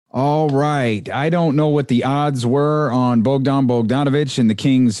All right. I don't know what the odds were on Bogdanovich and the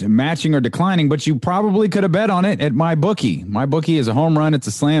Kings matching or declining, but you probably could have bet on it at MyBookie. MyBookie is a home run. It's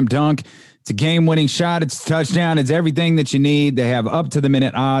a slam dunk. It's a game-winning shot. It's a touchdown. It's everything that you need. They have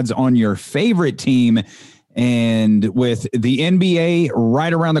up-to-the-minute odds on your favorite team. And with the NBA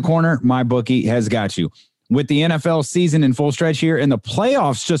right around the corner, MyBookie has got you. With the NFL season in full stretch here and the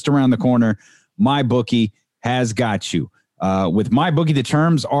playoffs just around the corner, MyBookie has got you. With MyBookie, the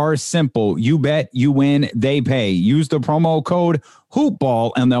terms are simple. You bet, you win, they pay. Use the promo code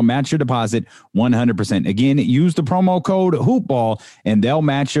HoopBall, and they'll match your deposit 100%. Again, use the promo code HoopBall, and they'll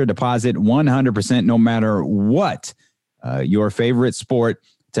match your deposit 100% no matter what your favorite sport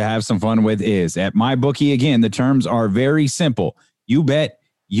to have some fun with is. At MyBookie, again, the terms are very simple. You bet,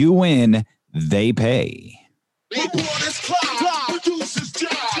 you win, they pay.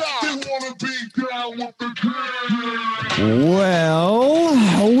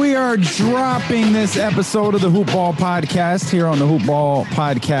 Well, we are dropping this episode of the Hoopball Podcast here on the Hoopball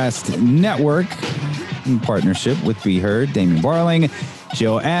Podcast Network in partnership with Be Heard, Damien Barling,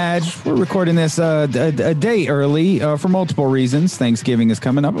 Jill Adge. We're recording this a day early for multiple reasons. Thanksgiving is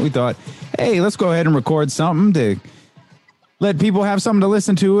coming up, and we thought, hey, let's go ahead and record something to let people have something to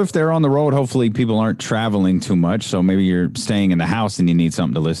listen to if they're on the road. Hopefully people aren't traveling too much, so maybe you're staying in the house and you need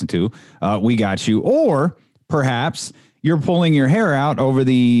something to listen to. We got you. Or perhaps you're pulling your hair out over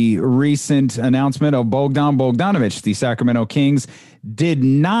the recent announcement of Bogdanovich. The Sacramento Kings did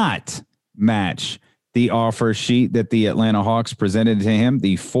not match the offer sheet that the Atlanta Hawks presented to him,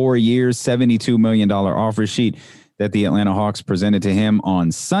 the 4 years, $72 million offer sheet that the Atlanta Hawks presented to him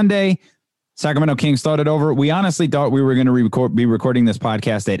on Sunday. Sacramento Kings thought it over. We honestly thought we were going to be recording this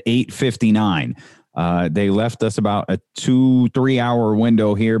podcast at 8:59. They left us about a 2-3 hour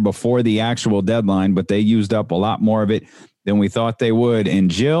window here before the actual deadline, but they used up a lot more of it than we thought they would. And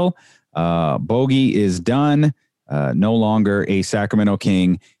Jill, Bogi is done, no longer a Sacramento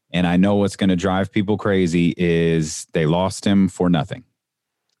King. And I know what's going to drive people crazy is they lost him for nothing.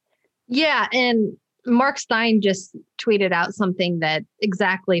 Yeah, and Mark Stein just tweeted out something that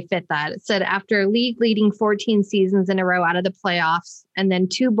exactly fit that. It said, after league leading 14 seasons in a row out of the playoffs, and then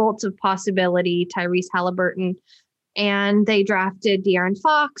 2 bolts of possibility, Tyrese Halliburton, and they drafted De'Aaron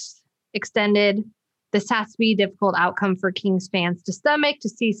Fox, extended. This has to be a difficult outcome for Kings fans to stomach, to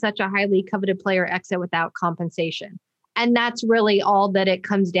see such a highly coveted player exit without compensation. And that's really all that it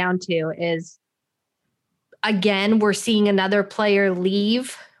comes down to is, again, we're seeing another player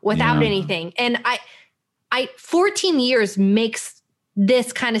leave without anything. And I 14 years makes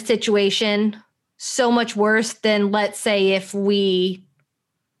this kind of situation so much worse than, let's say, if we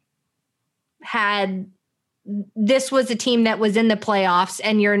had, this was a team that was in the playoffs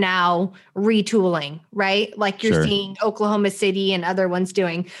and you're now retooling, right? Like you're seeing Oklahoma City and other ones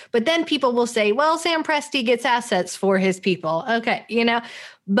doing. But then people will say, well, Sam Presti gets assets for his people. Okay,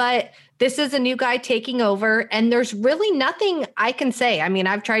 but this is a new guy taking over, and there's really nothing I can say. I mean,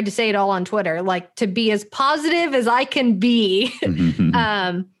 I've tried to say it all on Twitter, like to be as positive as I can be.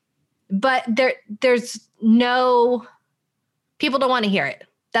 But there's no, people don't want to hear it.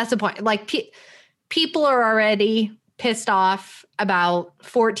 That's the point. Like people are already pissed off about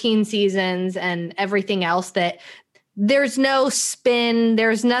 14 seasons and everything else, that there's no spin.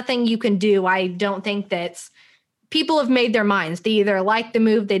 There's nothing you can do. I don't think people have made their minds. They either like the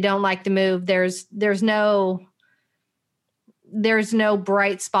move, they don't like the move. There's no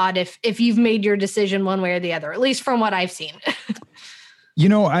bright spot if you've made your decision one way or the other, at least from what I've seen.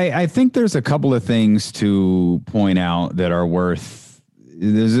 I think there's a couple of things to point out that are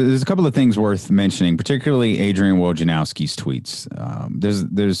there's a couple of things worth mentioning, particularly Adrian Wojnarowski's tweets.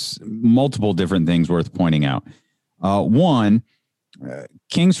 There's multiple different things worth pointing out. One,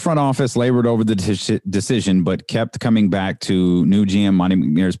 Kings front office labored over the decision, but kept coming back to new GM Monte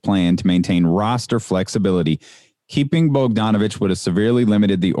McNair's plan to maintain roster flexibility. Keeping Bogdanovich would have severely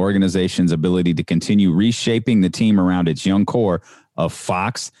limited the organization's ability to continue reshaping the team around its young core of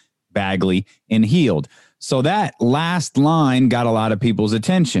Fox, Bagley, and Hield. So that last line got a lot of people's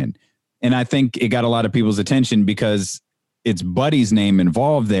attention. And I think it got a lot of people's attention because it's Buddy's name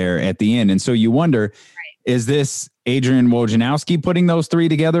involved there at the end. And so you wonder, is this Adrian Wojnarowski putting those three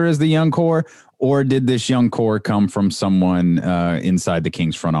together as the young core, or did this young core come from someone inside the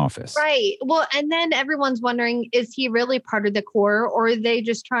Kings front office? Right. Well, and then everyone's wondering, is he really part of the core, or are they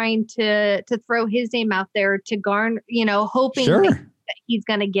just trying to throw his name out there to garner, hoping that he's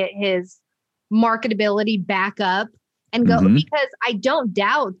going to get his marketability back up and go? Because I don't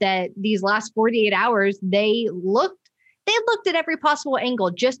doubt that these last 48 hours, they looked at every possible angle.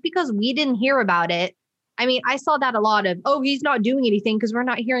 Just because we didn't hear about it, I mean, I saw that a lot of, oh, he's not doing anything because we're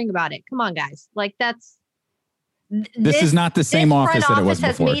not hearing about it. Come on, guys. Like this is not the same office that it was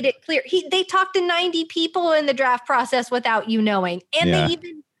before. Has made it clear. They talked to 90 people in the draft process without you knowing. And they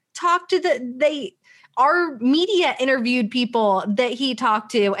even talked to our media interviewed people that he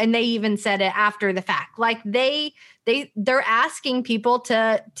talked to, and they even said it after the fact. Like they're asking people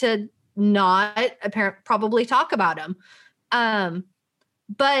to not probably talk about him.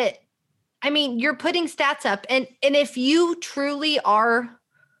 But I mean, you're putting stats up, and if you truly are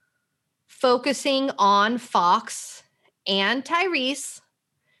focusing on Fox and Tyrese,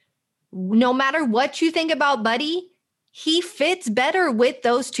 no matter what you think about Buddy, he fits better with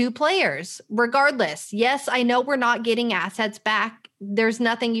those two players, regardless. Yes, I know we're not getting assets back. There's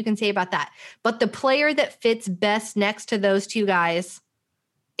nothing you can say about that. But the player that fits best next to those two guys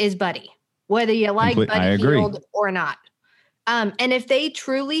is Buddy, whether you like Buddy Hield or not. And if they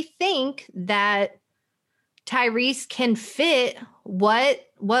truly think that Tyrese can fit what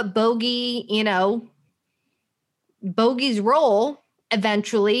Bogi, Bogi's role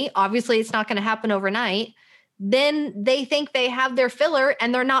eventually, obviously it's not going to happen overnight, then they think they have their filler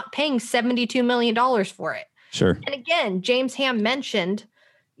and they're not paying $72 million for it. Sure. And again, James Ham mentioned,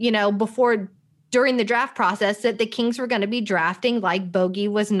 during the draft process that the Kings were going to be drafting like Bogi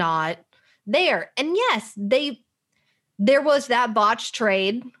was not there. And yes, there was that botched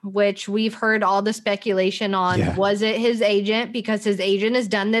trade, which we've heard all the speculation on. Yeah. Was it his agent? Because his agent has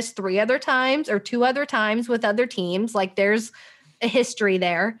done this 3 other times or 2 other times with other teams. Like there's a history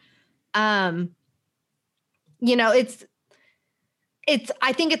there. I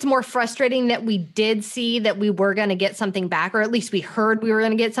think it's more frustrating that we did see that we were going to get something back, or at least we heard we were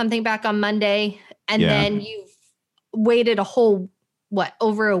going to get something back on Monday. And then you've waited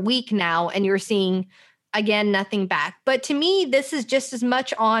over a week now, and you're seeing, again, nothing back. But to me, this is just as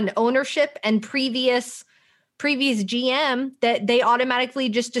much on ownership and previous GM that they automatically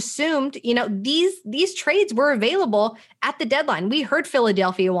just assumed, these trades were available at the deadline. We heard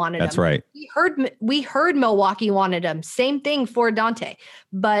Philadelphia wanted them. That's right. We heard Milwaukee wanted them. Same thing for Dante.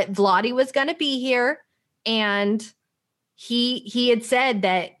 But Vlade was going to be here, and he had said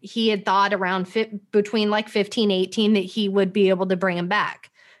that he had thought around between like 15, 18 that he would be able to bring him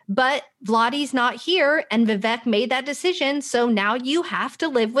back. But Vlade's not here, and Vivek made that decision. So now you have to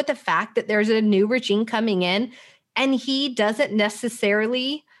live with the fact that there's a new regime coming in, and he doesn't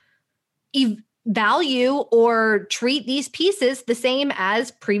necessarily value or treat these pieces the same as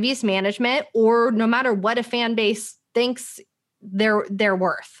previous management, or no matter what a fan base thinks they're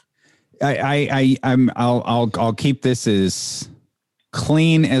worth. I'll keep this as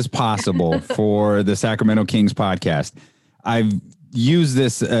clean as possible for the Sacramento Kings podcast. I've used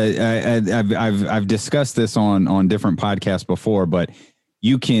this. I've discussed this on different podcasts before, but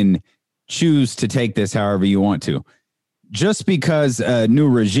you can choose to take this however you want to. Just because a new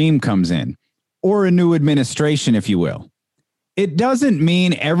regime comes in, or a new administration, if you will, it doesn't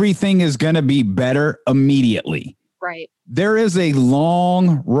mean everything is going to be better immediately. Right. There is a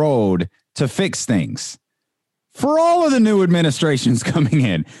long road to fix things. For all of the new administrations coming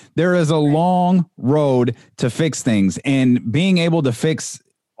in, there is a long road to fix things, and being able to fix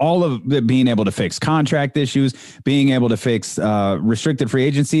all of it, being able to fix contract issues, being able to fix restricted free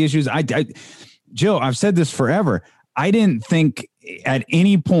agency issues. Jill, I've said this forever. I didn't think at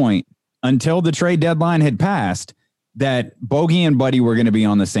any point until the trade deadline had passed that Bogi and Buddy were going to be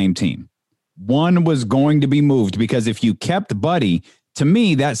on the same team. One was going to be moved, because if you kept Buddy, to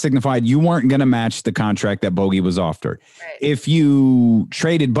me, that signified you weren't going to match the contract that Bogi was offered. Right. If you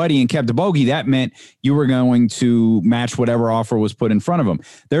traded Buddy and kept Bogi, that meant you were going to match whatever offer was put in front of him.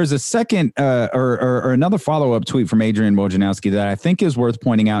 There's a second or another follow-up tweet from Adrian Wojnarowski that I think is worth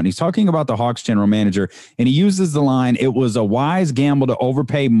pointing out. And he's talking about the Hawks general manager, and he uses the line, "It was a wise gamble to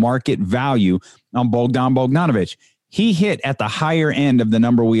overpay market value on Bogdan Bogdanovic." He hit at the higher end of the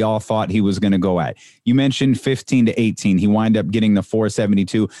number we all thought he was going to go at. You mentioned 15 to 18. He wound up getting the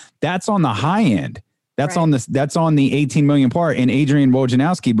 472. That's on the high end. That's right. That's on the 18 million part. And Adrian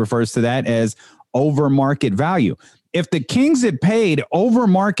Wojnarowski refers to that as over market value. If the Kings had paid over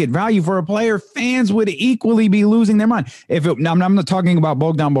market value for a player, fans would equally be losing their mind. I'm not talking about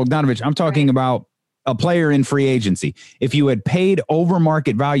Bogdan Bogdanovic. I'm talking about a player in free agency. If you had paid over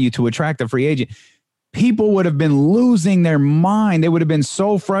market value to attract a free agent, people would have been losing their mind. They would have been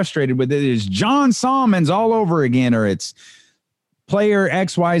so frustrated with it. It's John Salmons all over again, or it's player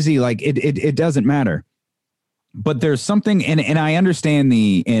XYZ. Like it doesn't matter. But there's something, and I understand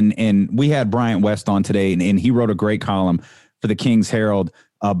and we had Bryant West on today, and he wrote a great column for the Kings Herald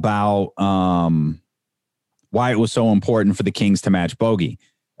about why it was so important for the Kings to match Bogi.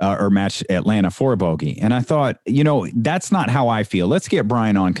 or match Atlanta for Bogi. And I thought, that's not how I feel. Let's get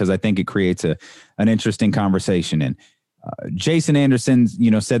Brian on because I think it creates an interesting conversation. And Jason Anderson,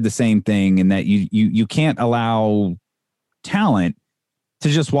 said the same thing in that you can't allow talent to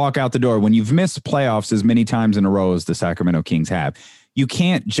just walk out the door when you've missed playoffs as many times in a row as the Sacramento Kings have. You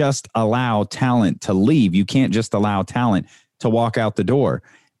can't just allow talent to leave. You can't just allow talent to walk out the door.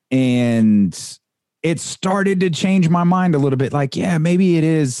 And it started to change my mind a little bit. Like, yeah, maybe it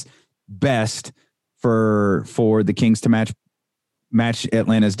is best for the Kings to match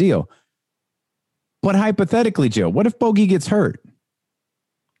Atlanta's deal. But hypothetically, Jill, what if Bogi gets hurt?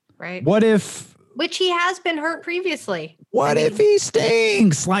 Right. Which he has been hurt previously. What if he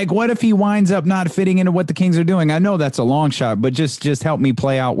stinks? Like, what if he winds up not fitting into what the Kings are doing? I know that's a long shot, but just help me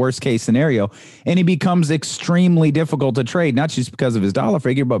play out worst case scenario. And he becomes extremely difficult to trade, not just because of his dollar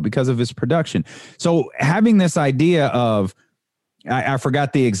figure, but because of his production. So having this idea of, I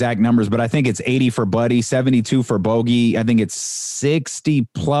forgot the exact numbers, but I think it's 80 for Buddy, 72 for Bogi. I think it's 60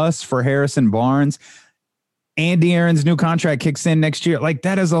 plus for Harrison Barnes. Andy Aaron's new contract kicks in next year. Like,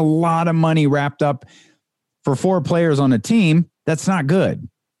 that is a lot of money wrapped up for 4 players on a team. That's not good.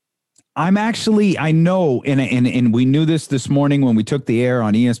 I know, and we knew this morning when we took the air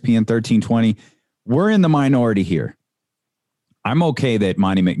on ESPN 1320, we're in the minority here. I'm okay that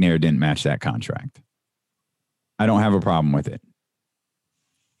Monte McNair didn't match that contract. I don't have a problem with it.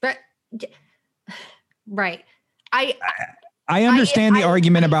 But, right. I understand the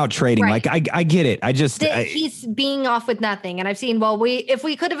argument about trading. Right. Like, I get it. He's being off with nothing. And I've seen, if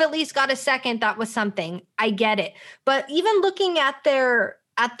we could have at least got a second, that was something. I get it. But even looking at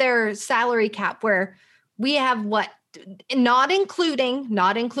their salary cap, where we have not including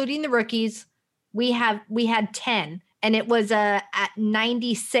the rookies, we had 10, and it was at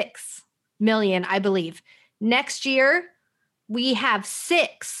 96 million, I believe. Next year, we have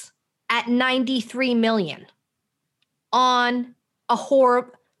 6 at 93 million. On a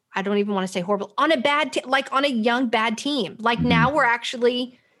horrible, I don't even want to say horrible, on a bad, on a young, bad team. Like, now we're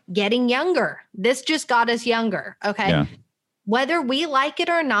actually getting younger. This just got us younger. Okay. Yeah. Whether we like it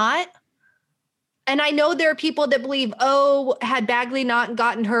or not. And I know there are people that believe, had Bagley not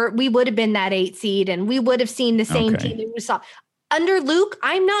gotten hurt, we would have been that 8 seed and we would have seen the same team that we saw. Under Luke,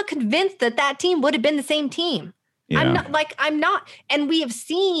 I'm not convinced that team would have been the same team. Yeah. I'm not. And we have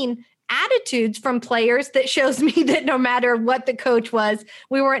seen attitudes from players that shows me that no matter what the coach was,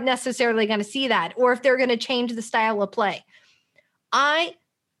 we weren't necessarily going to see that, or if they're going to change the style of play. I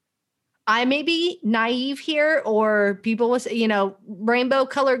may be naive here, or people with, rainbow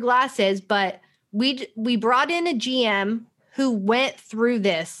colored glasses, but we brought in a GM who went through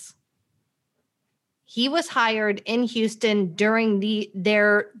this. He was hired in Houston during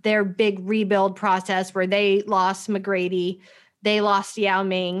their big rebuild process where they lost McGrady, they lost Yao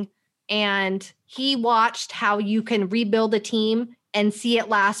Ming. And he watched how you can rebuild a team and see it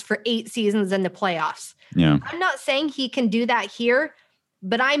last for 8 seasons in the playoffs. Yeah. I'm not saying he can do that here,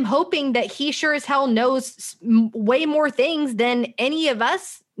 but I'm hoping that he sure as hell knows way more things than any of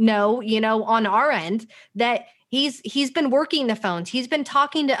us know, on our end, that he's been working the phones. He's been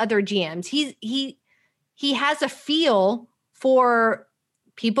talking to other GMs. He has a feel for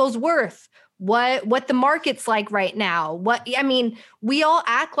people's worth. What the market's like right now. We all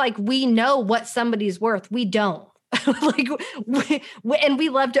act like we know what somebody's worth. We don't. And we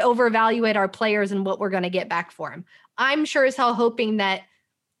love to overevaluate our players and what we're going to get back for him. I'm sure as hell hoping that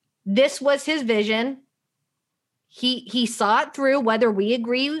this was his vision. He saw it through, whether we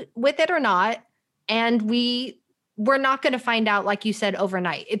agree with it or not. And we're not going to find out, like you said,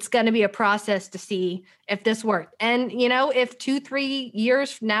 overnight. It's going to be a process to see if this worked. And, if 2-3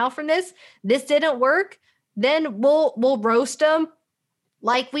 years now from this didn't work, then we'll roast them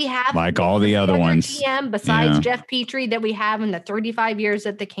like we have. Like all the other ones. GM besides Jeff Petrie that we have in the 35 years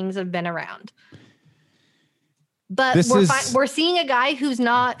that the Kings have been around. But we're seeing a guy who's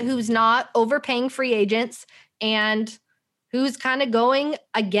not overpaying free agents and who's kind of going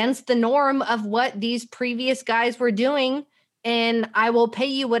against the norm of what these previous guys were doing. And I will pay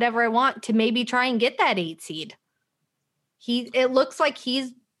you whatever I want to maybe try and get that 8 seed. It looks like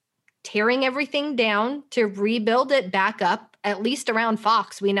he's tearing everything down to rebuild it back up, at least around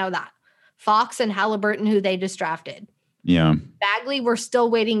Fox. We know that. Fox and Halliburton, who they just drafted. Yeah. Bagley, we're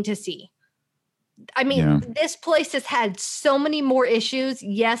still waiting to see. This place has had so many more issues.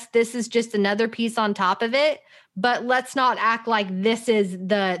 Yes, this is just another piece on top of it. But let's not act like this is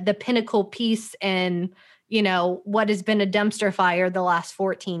the pinnacle piece in, what has been a dumpster fire the last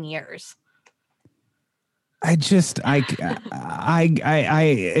 14 years. again,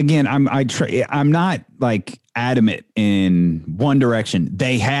 I'm not like adamant in one direction.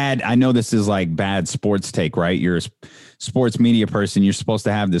 I know this is like bad sports take, right? You're a sports media person. You're supposed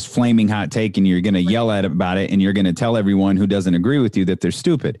to have this flaming hot take and you're going to yell about it. And you're going to tell everyone who doesn't agree with you that they're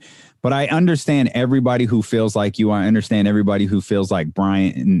stupid. But I understand everybody who feels like you. I understand everybody who feels like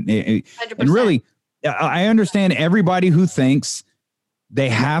Bryant and really, I understand everybody who thinks they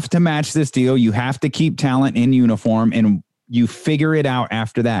have to match this deal. You have to keep talent in uniform and you figure it out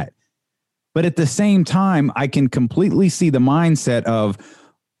after that. But at the same time, I can completely see the mindset of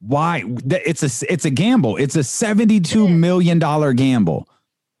why it's a gamble. It's a $72 million gamble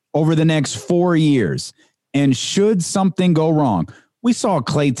over the next 4 years. And should something go wrong, we saw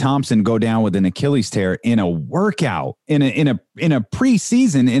Klay Thompson go down with an Achilles tear in a workout, in a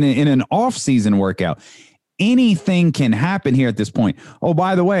preseason, in an off-season workout. Anything can happen here at this point. Oh,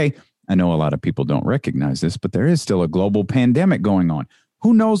 by the way, I know a lot of people don't recognize this, but there is still a global pandemic going on.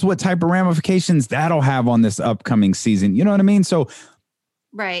 Who knows what type of ramifications that'll have on this upcoming season? You know what I mean? So,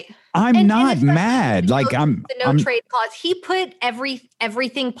 right. I'm not mad. Like I'm trade clause. He put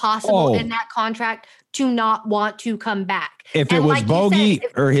everything possible in that contract to not want to come back. If it was Bogi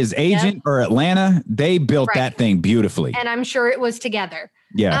or his agent or Atlanta, they built that thing beautifully. And I'm sure it was together.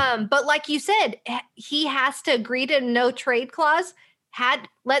 Yeah. But like you said, he has to agree to no trade clause.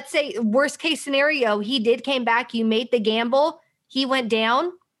 Let's say worst case scenario, he came back, you made the gamble, he went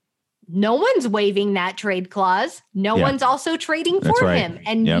down. No one's waiving that trade clause. No one's also trading for him.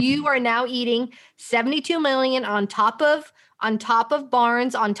 And you are now eating $72 million on top of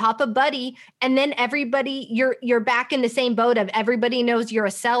Barnes, on top of Buddy. And then everybody, you're back in the same boat of everybody knows you're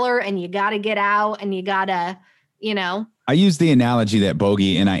a seller and you got to get out and you got to, I use the analogy that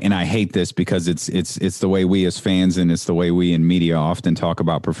Bogi, and I hate this because it's the way we as fans and it's the way we in media often talk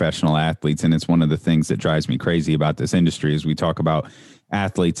about professional athletes. And it's one of the things that drives me crazy about this industry is we talk about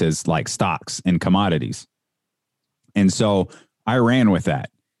athletes as like stocks and commodities. And so I ran with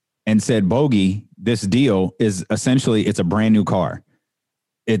that and said, Bogi, this deal is essentially, it's a brand new car.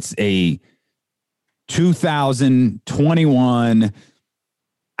 It's a 2021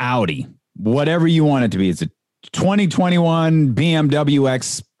 Audi, whatever you want it to be. It's a 2021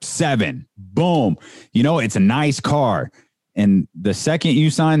 BMW X7. Boom. It's a nice car. And the second you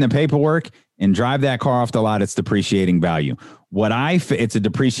sign the paperwork and drive that car off the lot, it's depreciating value. It's a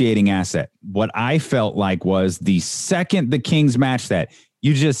depreciating asset. What I felt like was the second the Kings match that,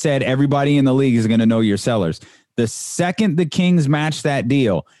 you just said everybody in the league is going to know your sellers. The second the Kings match that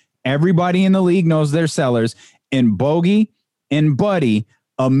deal, everybody in the league knows their sellers, and Bogi and Buddy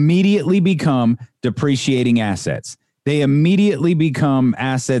immediately become depreciating assets. They immediately become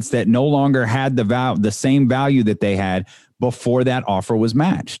assets that no longer had the same value that they had before that offer was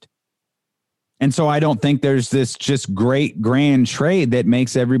matched. And so I don't think there's this just great grand trade that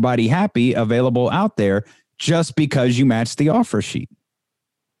makes everybody happy available out there just because you match the offer sheet.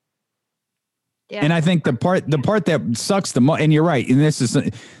 Yeah. And I think the part that sucks the most, and you're right, and this is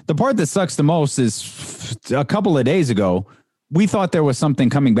the part that sucks the most is a couple of days ago, we thought there was something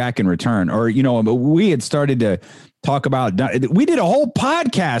coming back in return, or, we had started to talk about, we did a whole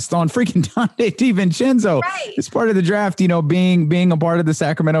podcast on freaking Donte DiVincenzo as part of the draft, being a part of the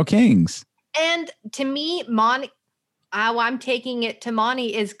Sacramento Kings. And to me, Monte, how I'm taking it to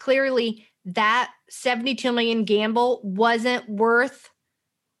Monte is clearly that 72 million gamble wasn't worth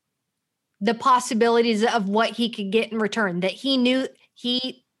the possibilities of what he could get in return, that he knew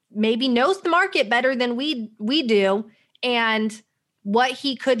he maybe knows the market better than we do. And what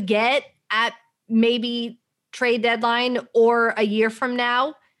he could get at maybe trade deadline or a year from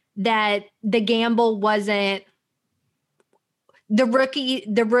now, that the gamble wasn't the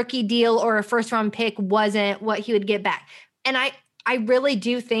rookie deal or a first round pick wasn't what he would get back. And I really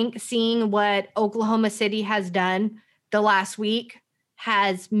do think seeing what Oklahoma City has done the last week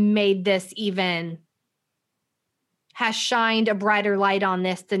has made this has shined a brighter light on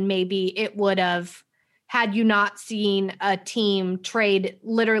this than maybe it would have had you not seen a team trade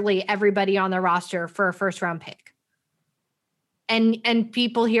literally everybody on their roster for a first round pick. And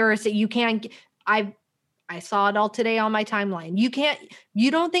people here say you can't, I saw it all today on my timeline.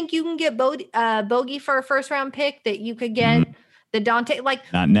 You don't think you can get Bogi for a first round pick that you could get the Donte,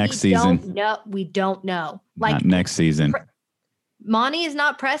 not next season. We don't know. Not next season. Monte is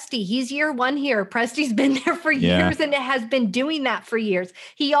not Presti. He's year one here. Presti's been there for years and it has been doing that for years.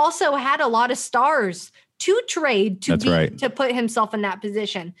 He also had a lot of stars to trade to put himself in that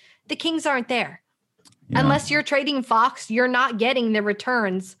position. The Kings aren't there. Yeah. Unless you're trading Fox, you're not getting the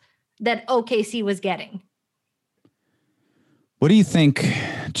returns that OKC was getting. What do you think,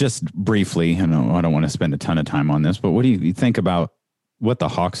 just briefly, I don't want to spend a ton of time on this, but what do you think about what the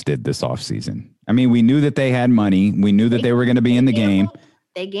Hawks did this offseason? I mean, we knew that they had money. We knew that they were going to be in the game.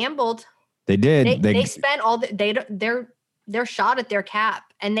 They gambled. They did. They spent all their shot at their cap,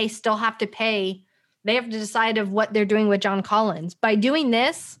 and they still have to pay. They have to decide of what they're doing with John Collins. By doing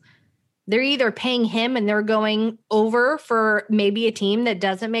this, they're either paying him and they're going over for maybe a team that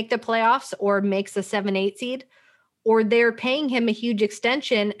doesn't make the playoffs or makes a 7-8 seed, or they're paying him a huge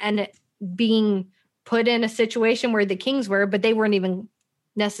extension and being put in a situation where the Kings were, but they weren't even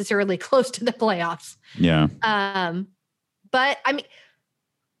necessarily close to the playoffs. Yeah. But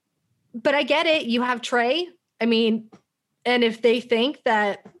I get it. You have Trey. I mean, and if they think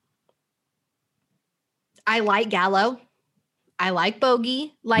that I like Gallo, I like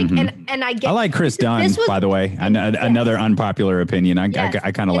Bogi, and I get. I like Chris Dunn, by the way. Another unpopular opinion. I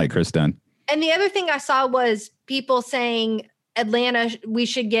kind of like Chris Dunn. And the other thing I saw was people saying we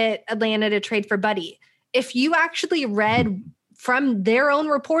should get Atlanta to trade for Buddy. If you actually read from their own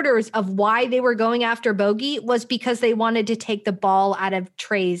reporters of why they were going after Bogi, was because they wanted to take the ball out of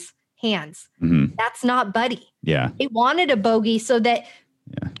Trey's hands. Mm-hmm. That's not Buddy. Yeah. They wanted a Bogi so that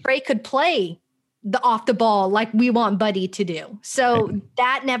Trey could play off the ball like we want Buddy to do. So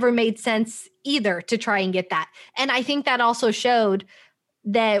that never made sense either, to try and get that. And I think that also showed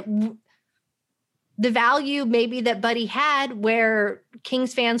that the value maybe that Buddy had, where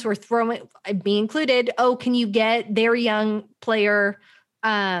Kings fans were throwing, me included, can you get their young player,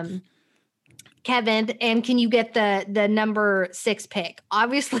 Kevin, and can you get the number 6 pick?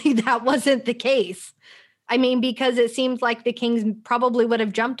 Obviously that wasn't the case. I mean, because it seems like the Kings probably would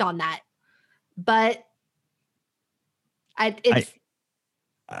have jumped on that. But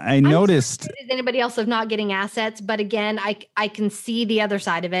I noticed anybody else of not getting assets, but again, I can see the other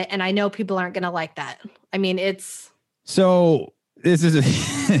side of it, and I know people aren't going to like that. I mean, this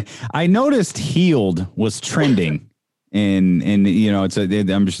is I noticed Healed was trending in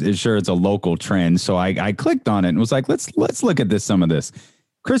I'm sure it's a local trend. So I clicked on it and was like, let's look at some of this.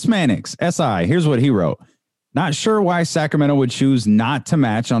 Chris Mannix, SI, here's what he wrote. Not sure why Sacramento would choose not to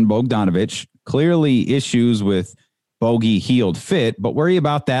match on Bogdanovich. Clearly issues with Bogi Healed fit, but worry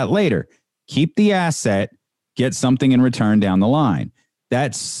about that later. Keep the asset, get something in return down the line.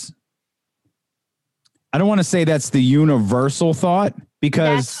 I don't want to say that's the universal thought,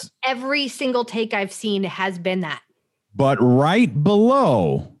 because every single take I've seen has been that. But right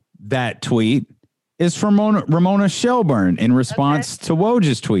below that tweet is from Ramona Shelburne in response to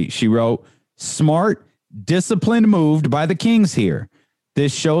Woj's tweet. She wrote, smart, disciplined move by the Kings here.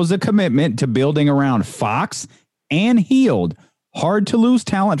 This shows a commitment to building around Fox and Healed. Hard to lose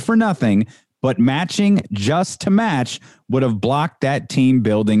talent for nothing, but matching just to match would have blocked that team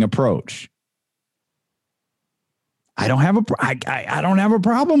building approach. I don't have a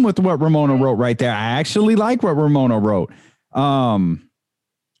problem with what Ramona wrote right there. I actually like what Ramona wrote. And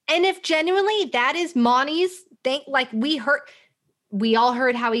if genuinely that is Monte's thing, like we all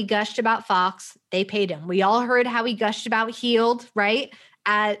heard how he gushed about Fox. They paid him. We all heard how he gushed about Healed, right?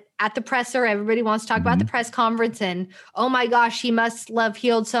 At the presser, everybody wants to talk about the press conference and, oh my gosh, he must love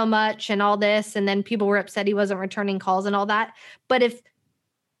Healed so much and all this. And then people were upset he wasn't returning calls and all that. But if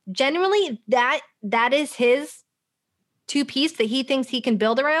genuinely that is his 2-piece that he thinks he can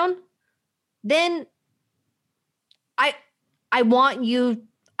build around, then I want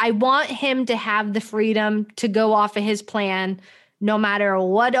him to have the freedom to go off of his plan, no matter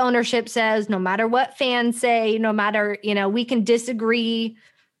what ownership says, no matter what fans say, no matter, we can disagree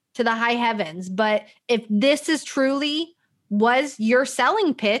to the high heavens. But if this is truly was your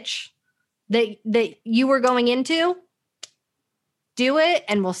selling pitch that you were going into, do it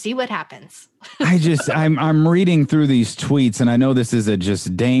and we'll see what happens. I'm reading through these tweets, and I know this is a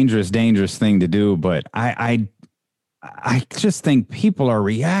just dangerous thing to do, but I just think people are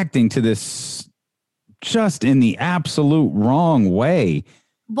reacting to this just in the absolute wrong way.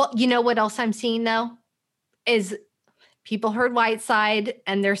 Well, you know what else I'm seeing though is people heard Whiteside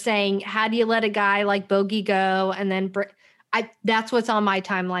and they're saying, how do you let a guy like Bogi go? And then that's what's on my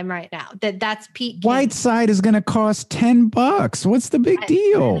timeline right now. That's Pete King. Whiteside is going to cost $10. What's the big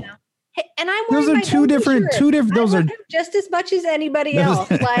deal? Hey, and I'm those are two different. Those are just as much as anybody else.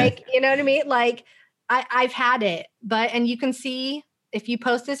 Like, you know what I mean? Like I've had it, and you can see if you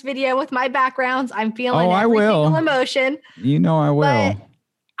post this video with my backgrounds, I'm feeling every single emotion. I will. But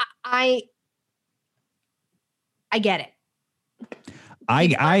I get it. I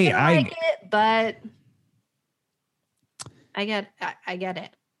like it, but I get it.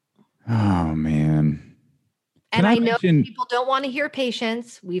 Oh man. And I know people don't want to hear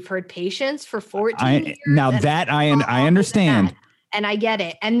patience. We've heard patience for 14 years. Now that I understand. And I get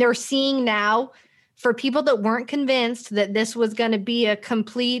it. And they're seeing now, for people that weren't convinced that this was going to be a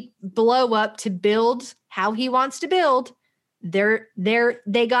complete blow up to build how he wants to build,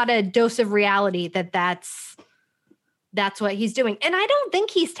 they got a dose of reality that's what he's doing. And I don't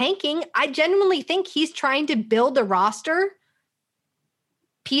think he's tanking. I genuinely think he's trying to build a roster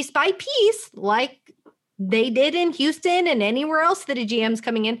piece by piece, like they did in Houston and anywhere else that a GM's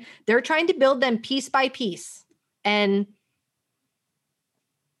coming in. They're trying to build them piece by piece. And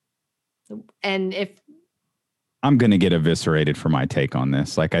if I'm going to get eviscerated for my take on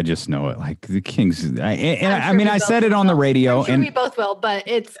this, like, I just know it, like the Kings. I said it on the radio, and we both will, but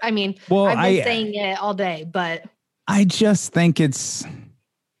I've been saying it all day, but I just think here's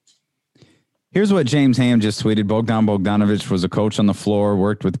what James Ham just tweeted. Bogdan Bogdanovic was a coach on the floor,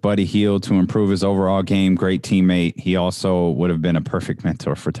 worked with Buddy Hield to improve his overall game. Great teammate. He also would have been a perfect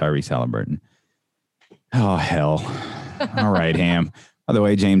mentor for Tyrese Halliburton. Oh, hell. All right, Ham. By the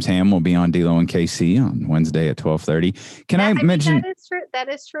way, James Ham will be on D-Lo and KC on Wednesday at 12:30. I mention that is true? That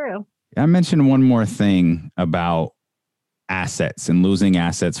is true. I mentioned one more thing about assets and losing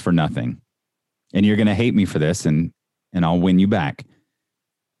assets for nothing. And you're going to hate me for this, and I'll win you back.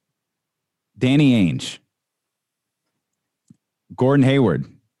 Danny Ainge, Gordon Hayward,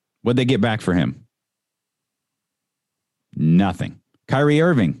 what'd they get back for him? Nothing. Kyrie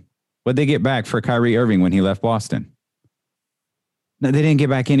Irving, what'd they get back for Kyrie Irving when he left Boston? No, they didn't get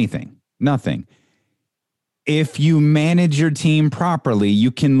back anything. Nothing. If you manage your team properly,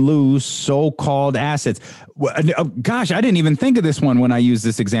 you can lose so-called assets. Gosh, I didn't even think of this one when I used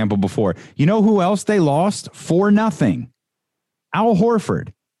this example before. You know who else they lost for nothing? Al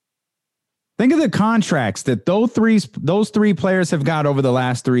Horford. Think of the contracts that those three players have got over the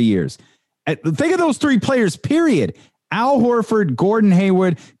last 3 years. Think of those three players, period. Al Horford, Gordon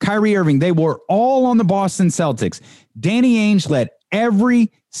Hayward, Kyrie Irving. They were all on the Boston Celtics. Danny Ainge let every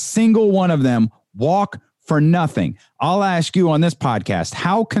single one of them walk for nothing. I'll ask you on this podcast,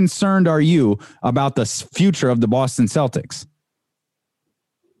 how concerned are you about the future of the Boston Celtics?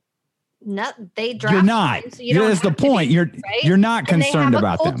 They draft. You're not. So that's the point. Right? You're not concerned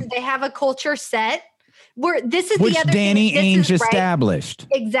about them. They have a culture set where which Danny Ainge established.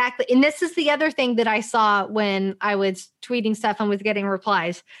 Right? Exactly. And this is the other thing that I saw when I was tweeting stuff and was getting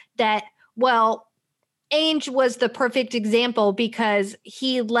replies that, Ainge was the perfect example because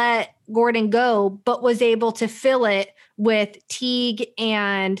he let Gordon go, but was able to fill it with Teague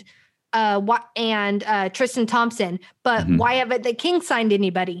and Tristan Thompson. But why haven't the Kings signed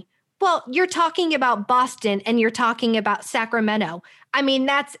anybody? Well, you're talking about Boston and you're talking about Sacramento. I mean,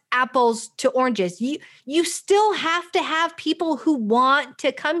 that's apples to oranges. You still have to have people who want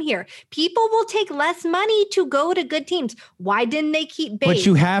to come here. People will take less money to go to good teams. Why didn't they keep Babe? But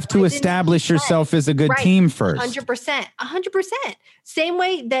you have to establish yourself as a good team first. 100%. Same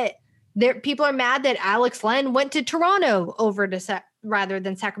way that people are mad that Alex Len went to Toronto rather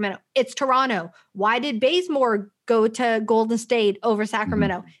than Sacramento. It's Toronto. Why did Bazemore go to Golden State over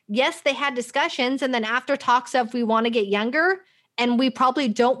Sacramento? Yes, they had discussions. And then after talks of we want to get younger and we probably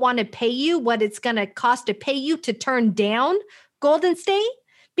don't want to pay you what it's going to cost to pay you to turn down Golden State.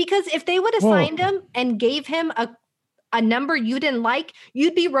 Because if they would have signed him and gave him a number you didn't like,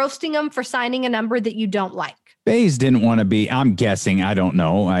 you'd be roasting him for signing a number that you don't like. Baze didn't want to be, I'm guessing, I don't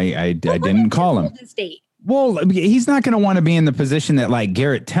know. I didn't call him. Golden State. Well, he's not going to want to be in the position that like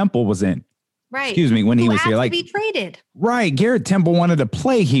Garrett Temple was in. Right. Excuse me, when he was here, like to be traded. Right. Garrett Temple wanted to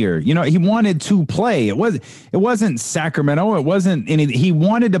play here. You know, he wanted to play. It wasn't Sacramento. It wasn't any. He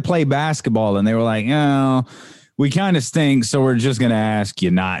wanted to play basketball, and they were like, "Oh, we kind of stink, so we're just going to ask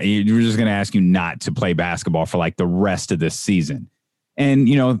you not. We're just going to ask you not to play basketball for like the rest of this season." And,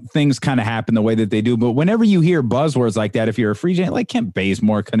 you know, things kind of happen the way that they do. But whenever you hear buzzwords like that, if you're a free agent, like Kent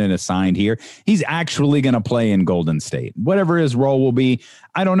Bazemore couldn't have signed here. He's actually going to play in Golden State. Whatever his role will be,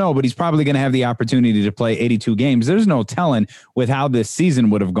 I don't know, but he's probably going to have the opportunity to play 82 games. There's no telling with how this season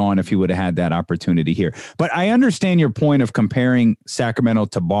would have gone if he would have had that opportunity here. But I understand your point of comparing Sacramento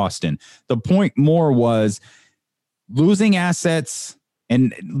to Boston. The point more was losing assets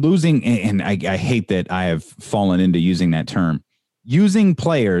and losing, and I hate that I have fallen into using that term, using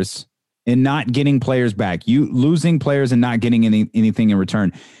players and not getting players back, you losing players and not getting anything in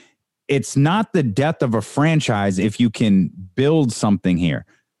return. It's not the death of a franchise if you can build something here.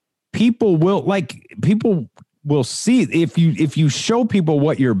 People will see if you show people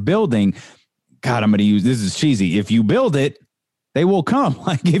what you're building. God, I'm going to use, this is cheesy. If you build it, they will come.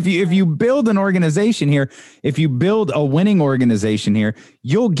 Like if you build an organization here, if you build a winning organization here,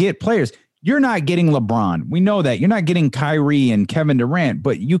 you'll get players. You're not getting LeBron. We know that. You're not getting Kyrie and Kevin Durant,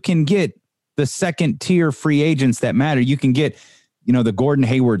 but you can get the second tier free agents that matter. You can get, the Gordon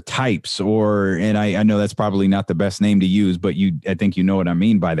Hayward types, and I know that's probably not the best name to use, but I think you know what I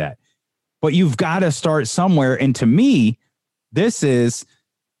mean by that. But you've got to start somewhere. And to me, this is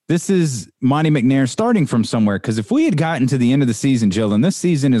Monte McNair starting from somewhere. Because if we had gotten to the end of the season, Jill, and this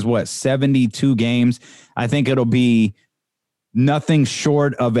season is 72 games, I think it'll be nothing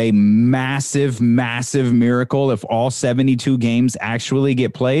short of a massive, massive miracle if all 72 games actually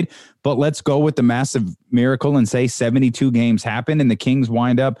get played. But let's go with the massive miracle and say 72 games happen and the Kings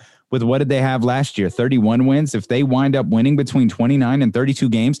wind up with, what did they have last year? 31 wins. If they wind up winning between 29 and 32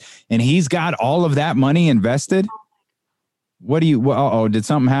 games and he's got all of that money invested, did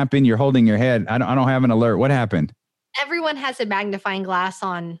something happen? You're holding your head. I don't have an alert. What happened? Everyone has a magnifying glass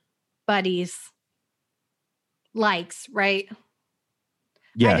on Buddy's likes, right?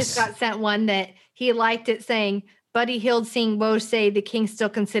 Yes. I just got sent one that he liked it saying, Buddy Hield seeing Woj say the Kings still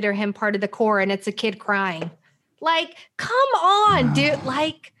consider him part of the core, and it's a kid crying. Like, come on, dude.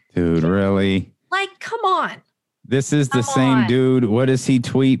 Like, dude, really? Like, come on. This is the same dude. What does he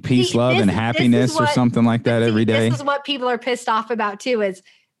tweet? Peace, love, and happiness or something like that every day? This is what people are pissed off about too, is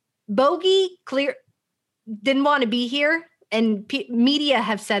Bogi didn't want to be here. And media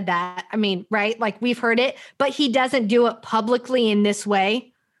have said that. I mean, right? Like, we've heard it, but he doesn't do it publicly in this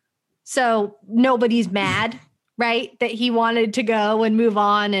way. So nobody's mad, right? That he wanted to go and move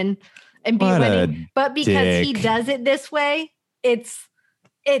on and be winning. But because he does it this way, it's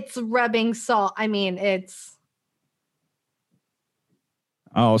rubbing salt. I mean, it's.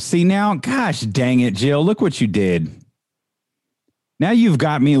 Oh, see now, gosh, dang it, Jill, look what you did. Now you've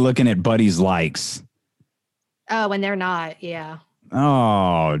got me looking at Buddy's likes. Oh, and they're not. Yeah.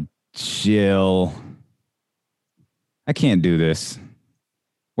 Oh, Jill. I can't do this.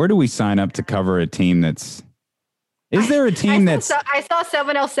 Where do we sign up to cover a team that's... Is there a team I saw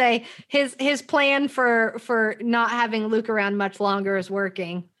someone else say his plan for not having Luke around much longer is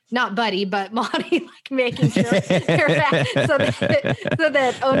working. Not Buddy, but Monte, like making sure they're back so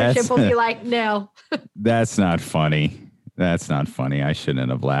that ownership will be like, no. That's not funny. That's not funny. I shouldn't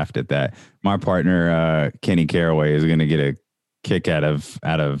have laughed at that. My partner, Kenny Caraway, is going to get a kick out of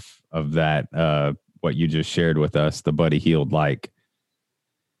that. What you just shared with us, the Buddy Hield like.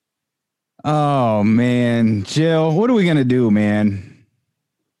 Oh man, Jill, what are we going to do, man?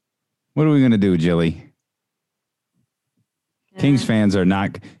 What are we going to do, Jilly? Kings fans are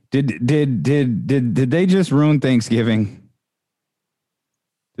not. Did they just ruin Thanksgiving?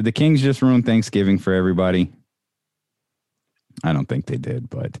 Did the Kings just ruin Thanksgiving for everybody? I don't think they did,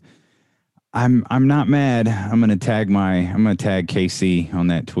 but I'm not mad. I'm gonna tag KC on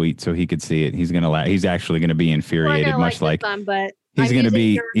that tweet so he could see it. He's gonna he's actually gonna be infuriated, much like but he's gonna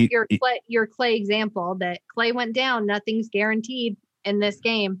be your Clay example that Clay went down. Nothing's guaranteed in this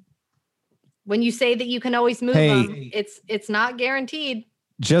game. When you say that you can always move them, it's not guaranteed.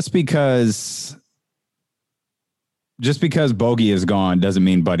 Just because Bogi is gone doesn't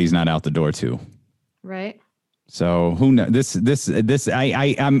mean Buddy's not out the door too. Right. So who knows?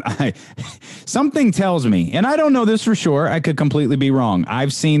 Something tells me, and I don't know this for sure. I could completely be wrong.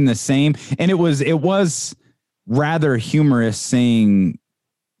 I've seen the same, and it was rather humorous seeing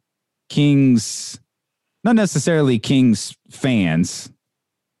Kings, not necessarily Kings fans,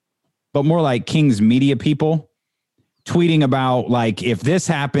 but more like Kings media people tweeting about, like, if this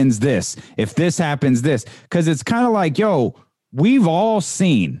happens, this, if this happens, this, because it's kind of like, yo, we've all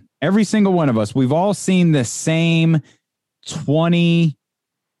seen. Every single one of us, we've all seen the same 28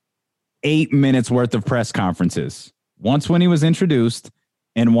 minutes worth of press conferences. Once when he was introduced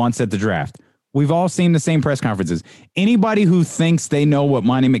and once at the draft. We've all seen the same press conferences. Anybody who thinks they know what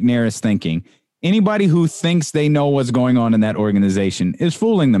Monte McNair is thinking, anybody who thinks they know what's going on in that organization is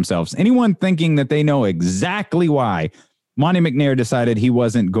fooling themselves. Anyone thinking that they know exactly why Monte McNair decided he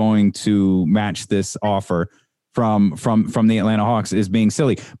wasn't going to match this offer from the Atlanta Hawks is being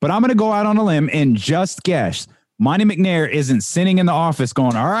silly. But I'm going to go out on a limb and just guess Monte McNair isn't sitting in the office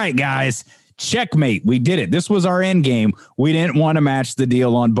going, all right, guys, checkmate. We did it. This was our end game. We didn't want to match the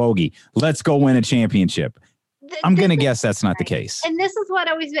deal on Bogi. Let's go win a championship. I'm going to guess that's not the case. And this is what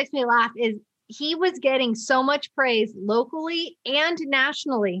always makes me laugh is he was getting so much praise locally and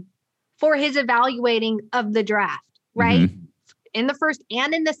nationally for his evaluating of the draft, right? Mm-hmm. In the first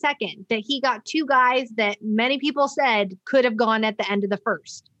and in the second, that he got two guys that many people said could have gone at the end of the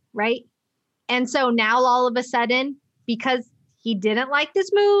first, right? And so now all of a sudden, because he didn't like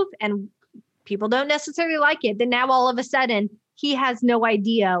this move and people don't necessarily like it, then now all of a sudden he has no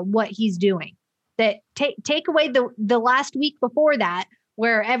idea what he's doing. That take away the last week before that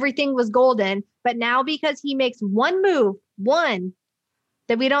where everything was golden. But now because he makes one move,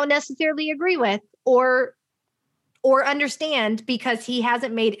 that we don't necessarily agree with or understand, because he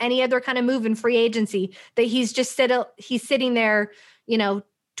hasn't made any other kind of move in free agency, that he's just sitting there,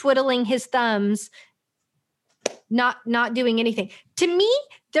 twiddling his thumbs, not doing anything. To me,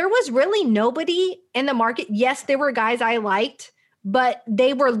 there was really nobody in the market. Yes, there were guys I liked, but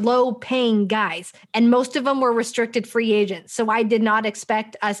they were low paying guys, and most of them were restricted free agents. So I did not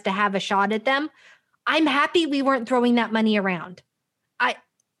expect us to have a shot at them. I'm happy we weren't throwing that money around.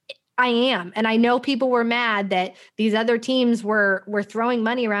 I am. And I know people were mad that these other teams were throwing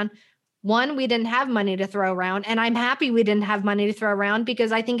money around. One, we didn't have money to throw around. And I'm happy we didn't have money to throw around,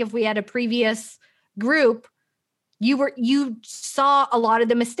 because I think if we had a previous group, you saw a lot of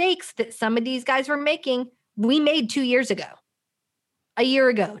the mistakes that some of these guys were making. We made 2 years ago, a year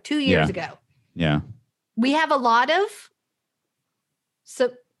ago, 2 years ago. Yeah. We have a lot of,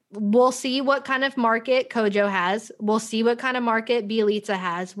 so we'll see what kind of market Kojo has. We'll see what kind of market Bielitsa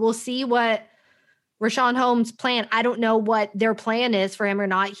has. We'll see what Rashawn Holmes' plan. I don't know what their plan is for him or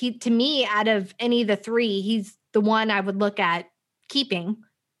not. To me, out of any of the three, he's the one I would look at keeping.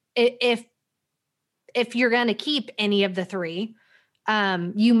 If you're going to keep any of the three,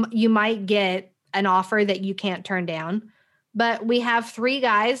 you might get an offer that you can't turn down. But we have three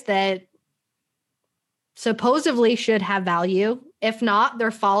guys that supposedly should have value. If not,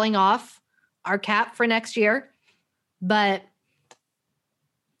 they're falling off our cap for next year. But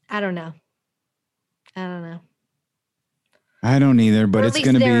I don't know. I don't either, but it's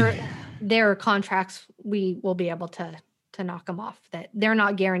going to be their contracts. We will be able to knock them off. That they're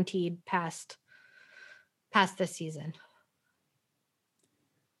not guaranteed past this season.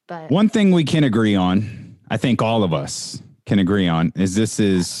 But one thing we can agree on, I think all of us can agree on, is this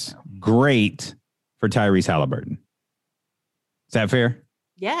is great for Tyrese Halliburton. Is that fair?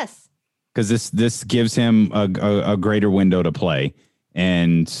 Yes. Because this gives him a greater window to play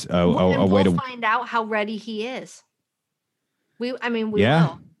and a way to find out how ready he is. We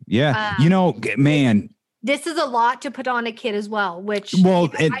will. Yeah. Man, this is a lot to put on a kid as well, which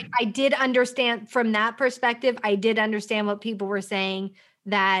I did understand from that perspective. I did understand what people were saying,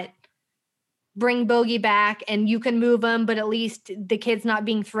 that bring Bogi back and you can move him, but at least the kid's not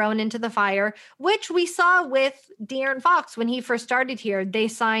being thrown into the fire, which we saw with De'Aaron Fox when he first started here. They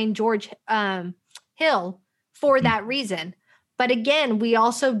signed George Hill for that reason. But again, we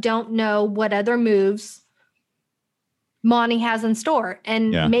also don't know what other moves Monte has in store.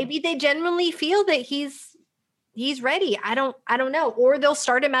 And maybe they genuinely feel that he's ready. I don't know. Or they'll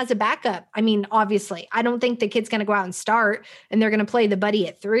start him as a backup. I mean, obviously, I don't think the kid's going to go out and start and they're going to play the buddy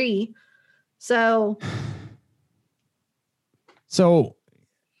at 3. So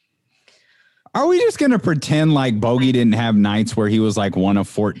are we just going to pretend like Bogi didn't have nights where he was like 1 of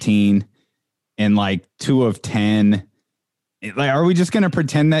 14 and like 2 of 10? Like, are we just going to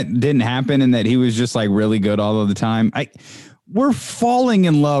pretend that didn't happen and that he was just like really good all of the time? We're falling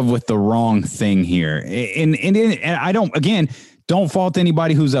in love with the wrong thing here. And I don't fault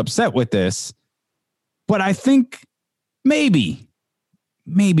anybody who's upset with this, but I think maybe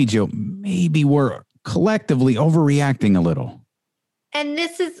Joe, maybe we're collectively overreacting a little. And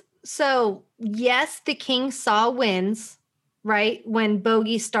this is, so yes, the Kings saw wins, right? When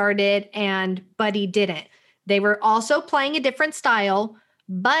Bogi started and Buddy didn't. They were also playing a different style,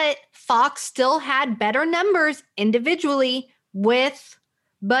 but Fox still had better numbers individually with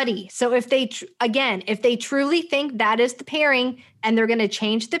Buddy. So if they truly think that is the pairing and they're going to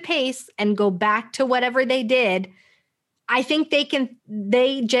change the pace and go back to whatever they did, I think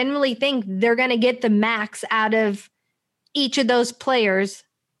they generally think they're going to get the max out of each of those players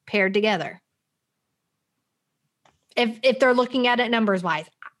paired together. If they're looking at it numbers wise,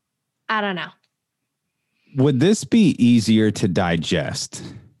 I don't know. Would this be easier to digest?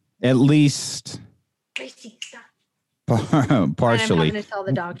 At least Tracy, stop. Partially. I'm having to tell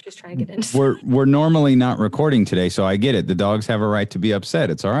the dog, just trying to get in. We're normally not recording today, so I get it. The dogs have a right to be upset.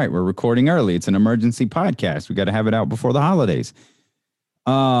 It's all right. We're recording early. It's an emergency podcast. We got to have it out before the holidays.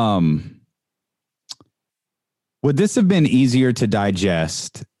 Would this have been easier to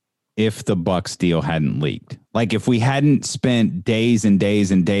digest if the Bucks deal hadn't leaked? Like if we hadn't spent days and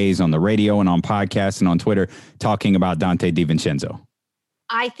days and days on the radio and on podcasts and on Twitter talking about Dante DiVincenzo?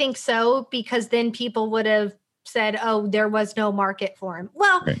 I think so, because then people would have said, oh, there was no market for him.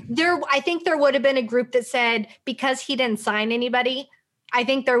 Well, right. I think there would have been a group that said, because he didn't sign anybody, I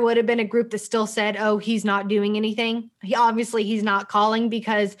think there would have been a group that still said, oh, he's not doing anything. He's not calling,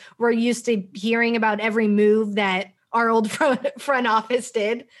 because we're used to hearing about every move that our old front office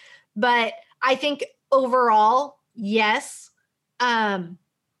did. But I think overall, yes,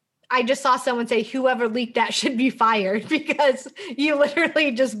 I just saw someone say whoever leaked that should be fired because you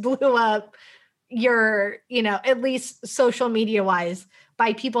literally just blew up your, at least social media wise,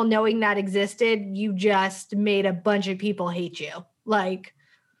 by people knowing that existed. You just made a bunch of people hate you. Like,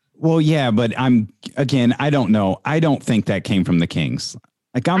 well, yeah, but I don't know. I don't think that came from the Kings.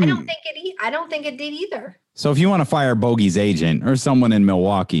 Like I don't think it did either. So if you want to fire Bogi's agent or someone in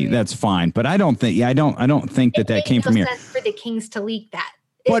Milwaukee, that's fine. But I don't think that came from here. It made no sense for the Kings to leak that.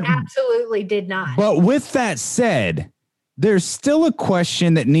 It absolutely did not. But with that said, there's still a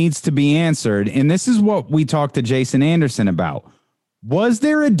question that needs to be answered. And this is what we talked to Jason Anderson about. Was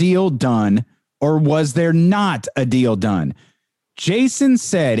there a deal done or was there not a deal done? Jason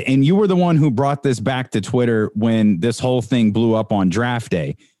said, and you were the one who brought this back to Twitter when this whole thing blew up on draft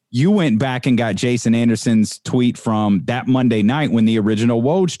day. You went back and got Jason Anderson's tweet from that Monday night when the original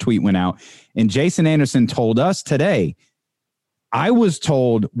Woj tweet went out. And Jason Anderson told us today, I was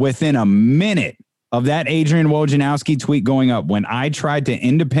told within a minute of that Adrian Wojnarowski tweet going up, when I tried to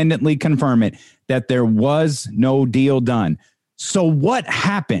independently confirm it, that there was no deal done. So what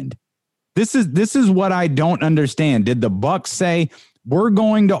happened? This is what I don't understand. Did the Bucks say, we're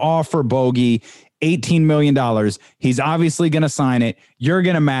going to offer Bogi $18 million. He's obviously going to sign it. You're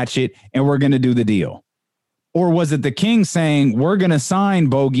going to match it, and we're going to do the deal. Or was it the Kings saying, we're going to sign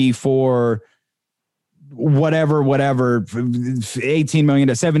Bogi for whatever, $18 million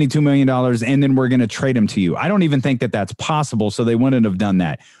to $72 million, and then we're going to trade him to you? I don't even think that that's possible, so they wouldn't have done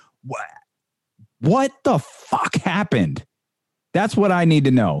that. What the fuck happened? That's what I need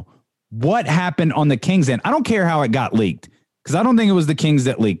to know. What happened on the Kings end? I don't care how it got leaked, because I don't think it was the Kings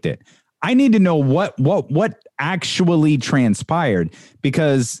that leaked it. I need to know what actually transpired,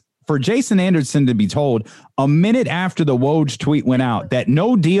 because for Jason Anderson to be told a minute after the Woj tweet went out that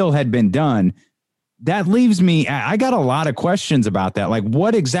no deal had been done, that leaves me, I got a lot of questions about that. Like,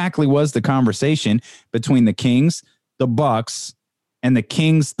 what exactly was the conversation between the Kings, the Bucks, and the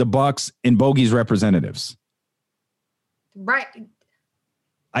Kings, the Bucks, and Bogi's representatives? Right.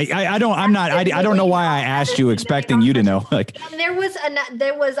 I don't know why I asked you expecting you to know. Like, and there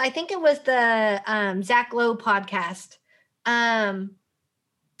was, I think it was the Zach Lowe podcast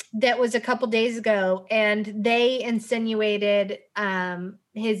that was a couple days ago, and they insinuated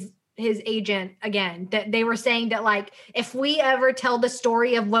his agent again, that they were saying that, like, if we ever tell the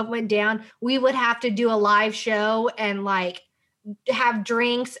story of what went down, we would have to do a live show and like have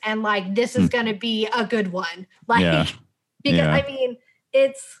drinks, and like this is going to be a good one. Like, because I mean,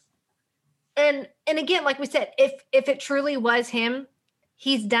 it's, and again, like we said, if it truly was him,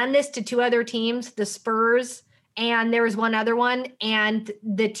 he's done this to two other teams, the Spurs, and there was one other one, and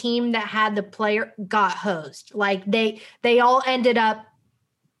the team that had the player got hosed. Like they all ended up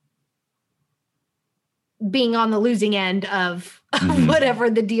being on the losing end of whatever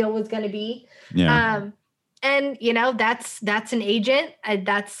the deal was going to be. Yeah. And that's an agent.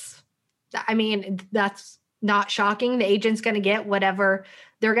 That's not shocking. The agent's going to get whatever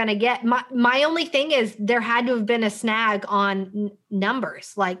they're going to get. My only thing is there had to have been a snag on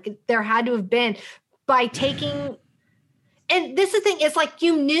numbers. Like, there had to have been, by taking, and this is the thing, it's like,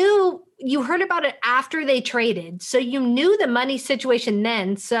 you heard about it after they traded. So you knew the money situation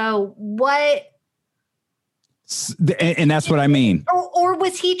then. So what? And that's what I mean. Or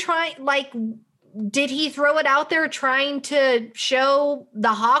was he trying, like, did he throw it out there trying to show the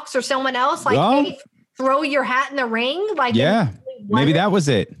Hawks or someone else, like, hey, throw your hat in the ring? Like, yeah, maybe that was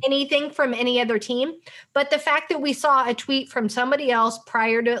it. Anything from any other team. But the fact that we saw a tweet from somebody else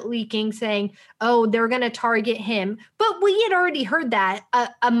prior to it leaking saying, oh, they're going to target him. But we had already heard that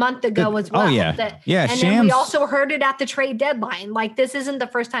a month ago as well. Oh, yeah. And then we also heard it at the trade deadline. Like, this isn't the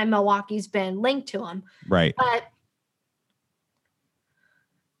first time Milwaukee's been linked to him. Right. But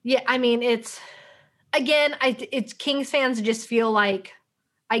yeah, I mean, it's Kings fans just feel like,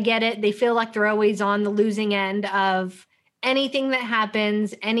 I get it. They feel like they're always on the losing end of anything that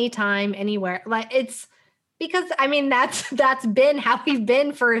happens, anytime, anywhere. Like, it's because, I mean, that's been how we've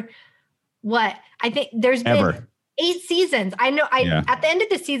been for what? I think there's been 8 seasons. I know at the end of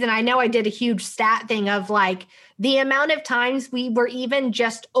the season, I know I did a huge stat thing of like the amount of times we were even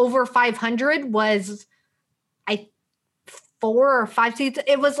just over 500 was 4 or 5 seasons.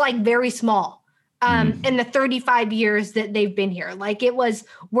 It was like very small. In the 35 years that they've been here. Like,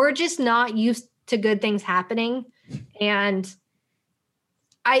 we're just not used to good things happening. And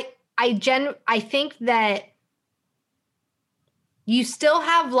I think that you still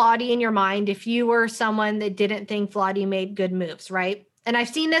have Vlade in your mind if you were someone that didn't think Vlade made good moves, right? And I've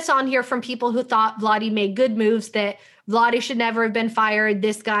seen this on here from people who thought Vlade made good moves, that Vlade should never have been fired.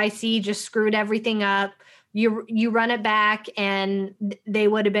 This guy, just screwed everything up. You run it back and they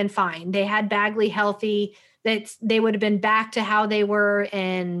would have been fine. They had Bagley healthy. They would have been back to how they were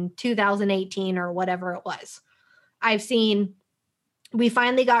in 2018 or whatever it was. We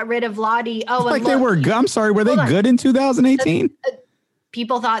finally got rid of Lottie. Oh, like they were. I'm sorry. Were they good in 2018?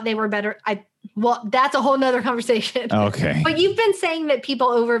 People thought they were better. Well, that's a whole nother conversation. Okay. But you've been saying that people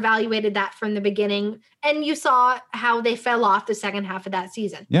overvaluated that from the beginning, and you saw how they fell off the second half of that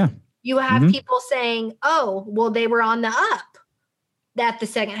season. Yeah. You have people saying, oh, well, they were on the up at the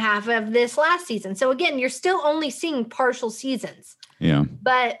second half of this last season. So again, you're still only seeing partial seasons. Yeah.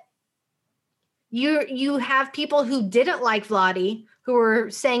 But you have people who didn't like Vlade, who were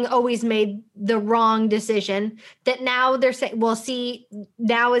saying, oh, he's made the wrong decision, that now they're saying, well, see,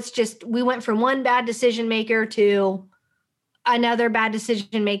 now it's just, we went from one bad decision maker to another bad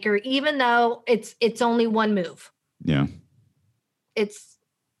decision maker, even though it's only one move. Yeah.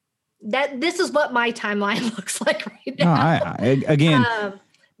 This is what my timeline looks like right now. No, again,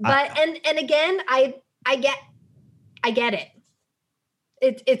 and again, I get it.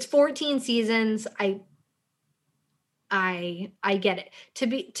 It's 14 seasons. I get it.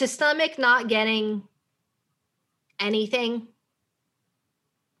 To stomach not getting anything,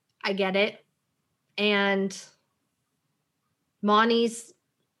 I get it. And Monte's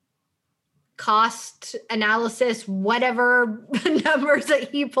cost analysis, whatever numbers that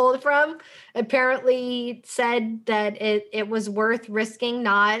he pulled from, apparently said that it was worth risking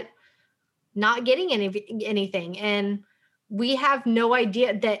not getting anything. And we have no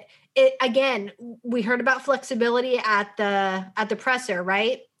idea that again, we heard about flexibility at the presser,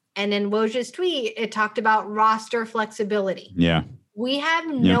 right? And in Woj's tweet, it talked about roster flexibility. Yeah. We have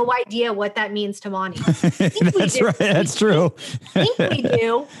no idea what that means to Monte. That's right. That's true. I think we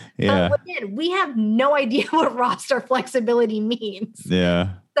do. Yeah. But again, we have no idea what roster flexibility means.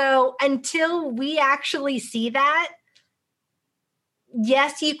 Yeah. So until we actually see that,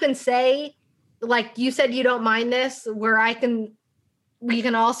 yes, you can say, like you said, you don't mind this, where we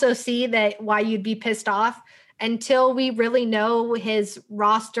can also see that why you'd be pissed off. Until we really know his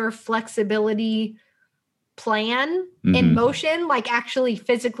roster flexibility plan in motion, like actually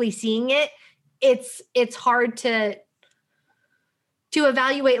physically seeing it, it's hard to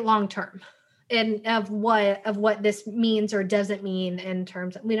evaluate long term and of what this means or doesn't mean in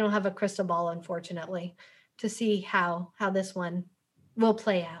terms of, we don't have a crystal ball, unfortunately, to see how this one will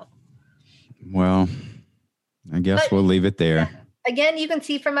play out. Well, I guess we'll leave it there. Yeah. Again, you can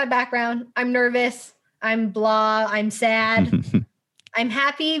see from my background, I'm nervous, I'm blah, I'm sad. I'm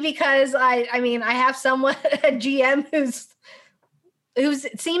happy because I have someone, a GM who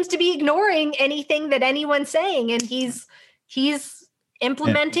seems to be ignoring anything that anyone's saying, and he's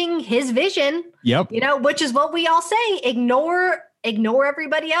implementing his vision. Yep. Which is what we all say: ignore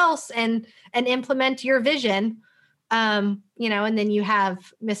everybody else and implement your vision. And then you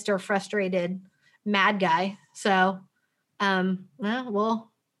have Mr. Frustrated Mad Guy. So,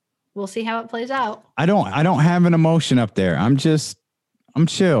 we'll see how it plays out. I don't have an emotion up there. I'm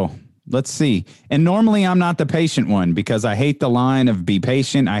chill. Let's see. And normally I'm not the patient one because I hate the line of be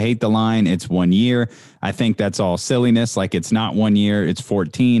patient. I hate the line it's 1 year. I think that's all silliness. Like, it's not 1 year, it's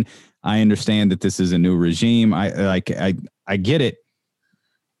 14. I understand that this is a new regime. I get it.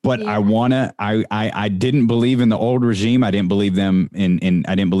 But yeah. I didn't believe in the old regime. I didn't believe them I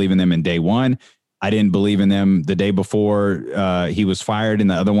didn't believe in them in day one. I didn't believe in them the day before he was fired and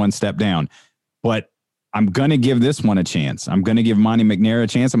the other one stepped down. But I'm going to give this one a chance. I'm going to give Monte McNair a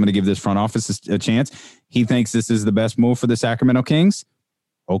chance. I'm going to give this front office a chance. He thinks this is the best move for the Sacramento Kings.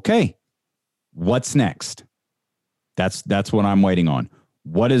 Okay. What's next? That's what I'm waiting on.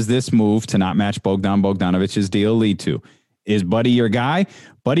 What does this move to not match Bogdanovic's deal lead to? Is Buddy your guy?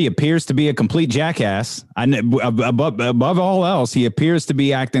 Buddy appears to be a complete jackass. Above all else, he appears to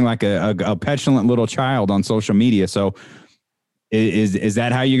be acting like a petulant little child on social media. So is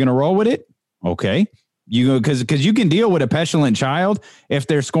that how you're going to roll with it? Okay. Because you can deal with a petulant child if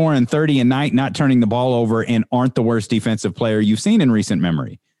they're scoring 30 a night, not turning the ball over, and aren't the worst defensive player you've seen in recent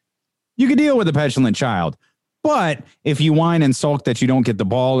memory. You can deal with a petulant child. But if you whine and sulk that you don't get the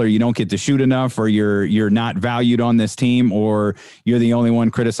ball or you don't get to shoot enough or you're not valued on this team or you're the only one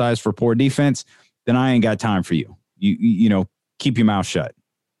criticized for poor defense, then I ain't got time for you. You keep your mouth shut.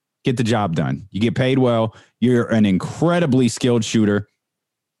 Get the job done. You get paid well. You're an incredibly skilled shooter.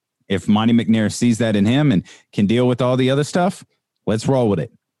 If Monte McNair sees that in him and can deal with all the other stuff, let's roll with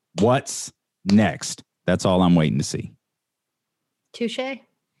it. What's next? That's all I'm waiting to see. Touche.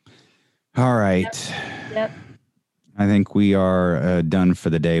 All right. Yep. I think we are done for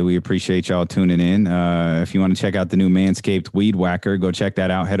the day. We appreciate y'all tuning in. If you want to check out the new Manscaped Weed Whacker, go check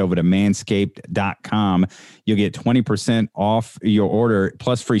that out. Head over to manscaped.com. You'll get 20% off your order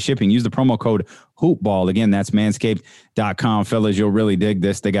plus free shipping. Use the promo code HoopBall. Again, that's manscaped.com. Fellas, you'll really dig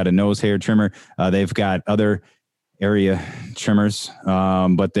this. They got a nose hair trimmer. They've got other area trimmers,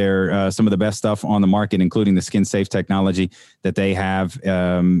 but they're some of the best stuff on the market, including the skin safe technology that they have.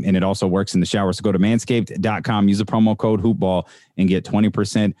 And it also works in the shower. So go to manscaped.com, use the promo code HoopBall and get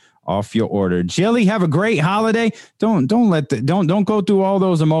 20% off your order. Jilly, have a great holiday. Don't go through all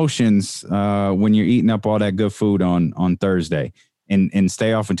those emotions when you're eating up all that good food on Thursday, and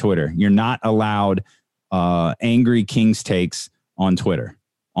stay off of Twitter. You're not allowed angry Kings takes on Twitter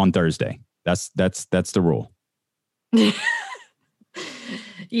on Thursday. That's the rule.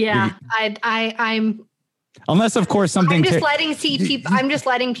 Yeah, I'm unless of course something I'm just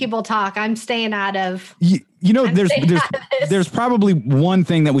letting people talk. I'm staying out of there's probably one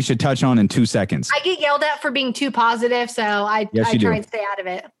thing that we should touch on in 2 seconds. I get yelled at for being too positive, so I try and stay out of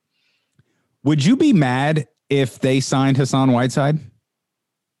it. Would you be mad if they signed Hassan Whiteside?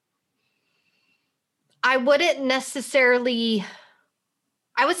 I wouldn't necessarily.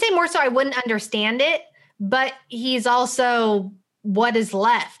 I would say more so I wouldn't understand it. But he's also what is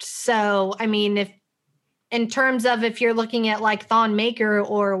left. So, I mean, if in terms of if you're looking at like Thon Maker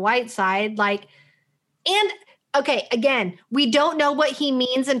or Whiteside, again, we don't know what he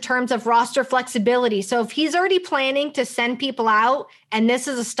means in terms of roster flexibility. So if he's already planning to send people out and this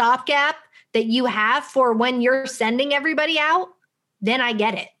is a stopgap that you have for when you're sending everybody out, then I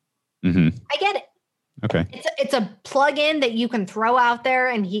get it. Mm-hmm. I get it. Okay. It's a plug-in that you can throw out there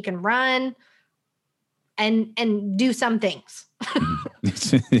and he can run and do some things.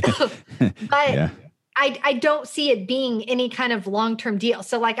 But yeah. I don't see it being any kind of long-term deal.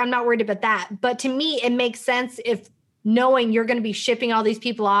 So I'm not worried about that. But to me, it makes sense if knowing you're going to be shipping all these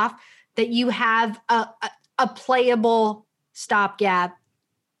people off, that you have a playable stopgap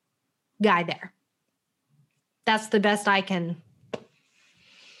guy there. That's the best I can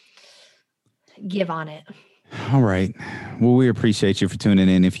give on it. All right. Well, we appreciate you for tuning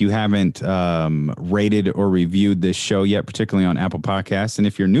in. If you haven't rated or reviewed this show yet, particularly on Apple Podcasts, and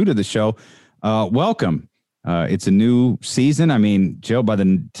if you're new to the show, welcome. It's a new season. I mean, Joe, by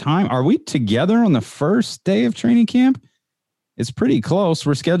the time, are we together on the first day of training camp? It's pretty close.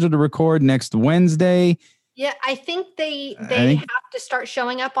 We're scheduled to record next Wednesday. Yeah, I think they have to start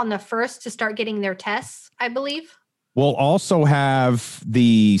showing up on the 1st to start getting their tests, I believe. We'll also have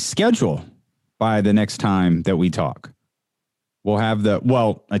the schedule by the next time that we talk. We'll have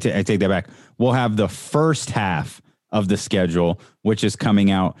I take that back. We'll have the first half of the schedule, which is coming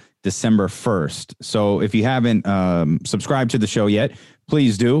out December 1st. So if you haven't subscribed to the show yet,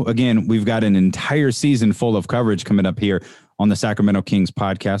 please do. Again, we've got an entire season full of coverage coming up here on the Sacramento Kings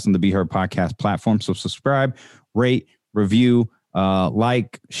podcast on the Be Heard podcast platform. So subscribe, rate, review,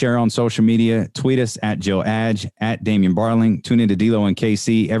 share on social media, tweet us at Joe Adge, at Damien Barling. Tune into D'Lo and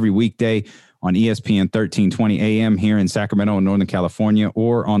KC every weekday on ESPN 1320 AM here in Sacramento and Northern California,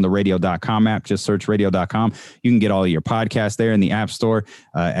 or on the radio.com app. Just search radio.com. You can get all of your podcasts there in the App Store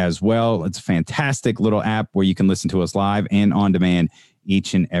as well. It's a fantastic little app where you can listen to us live and on demand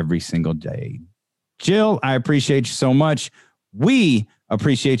each and every single day. Jill, I appreciate you so much. We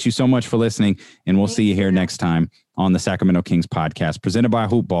appreciate you so much for listening, and we'll see you here next time on the Sacramento Kings podcast, presented by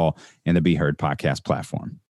Hoop Ball and the Be Heard podcast platform.